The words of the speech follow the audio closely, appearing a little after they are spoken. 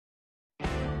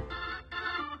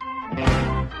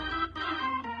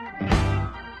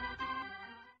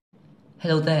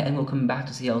Hello there and welcome back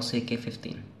to CLC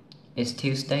K15. It's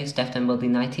Tuesday, September the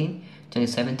 19th,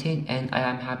 2017 and I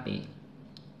am happy.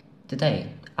 Today,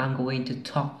 I'm going to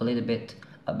talk a little bit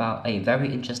about a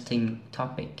very interesting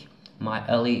topic, my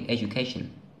early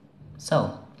education.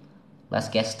 So, let's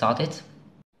get started.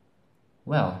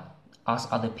 Well, as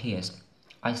other peers,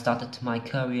 I started my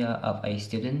career of a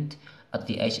student at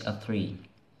the age of 3.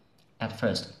 At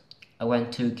first, I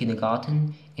went to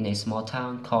kindergarten in a small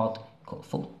town called Kok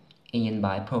Phúc in Yên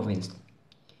Bái province.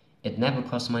 It never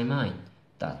crossed my mind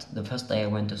that the first day I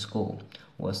went to school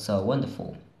was so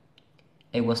wonderful.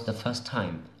 It was the first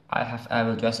time I have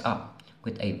ever dressed up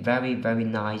with a very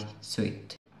nice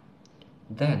suit.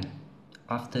 Then,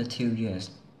 after 2 years,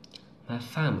 my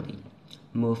family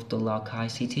moved to Lao Cai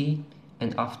city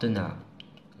and after now,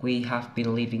 we have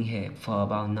been living here for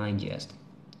about 9 years.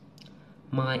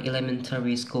 My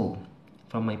elementary school,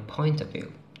 from my point of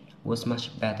view, was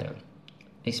much better,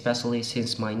 especially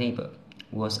since my neighbor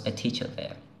was a teacher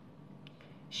there.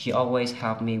 She always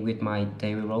helped me with my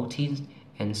daily routines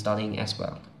and studying as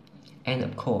well. And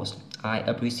of course, I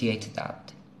appreciated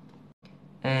that.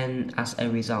 And as a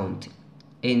result,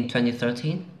 in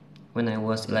 2013, when I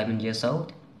was 11 years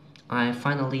old, I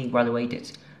finally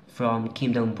graduated from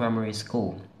Kim Dong Primary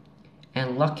School.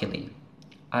 And luckily,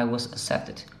 I was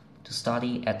accepted to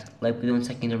study at Lê Quý Đôn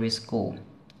Secondary School,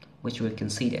 which we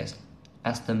consider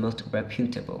as the most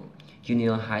reputable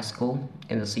junior high school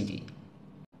in the city.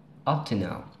 Up to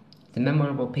now, the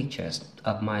memorable pictures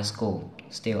of my school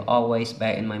still always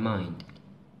bear in my mind.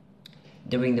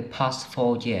 During the past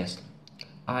 4 years,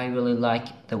 I really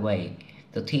like the way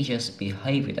the teachers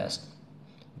behave with us,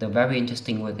 the very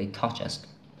interesting way they taught us,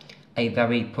 a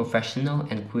very professional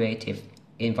and creative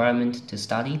environment to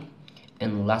study,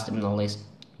 and last but not least,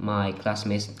 my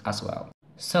classmates as well.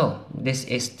 So, this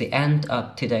is the end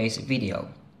of today's video.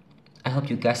 I hope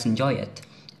you guys enjoy it,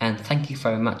 and thank you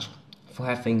very much for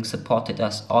having supported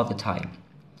us all the time.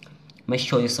 Make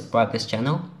sure you subscribe this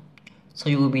channel, so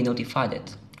you will be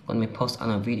notified when we post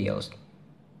our videos.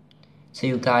 See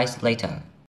you guys later.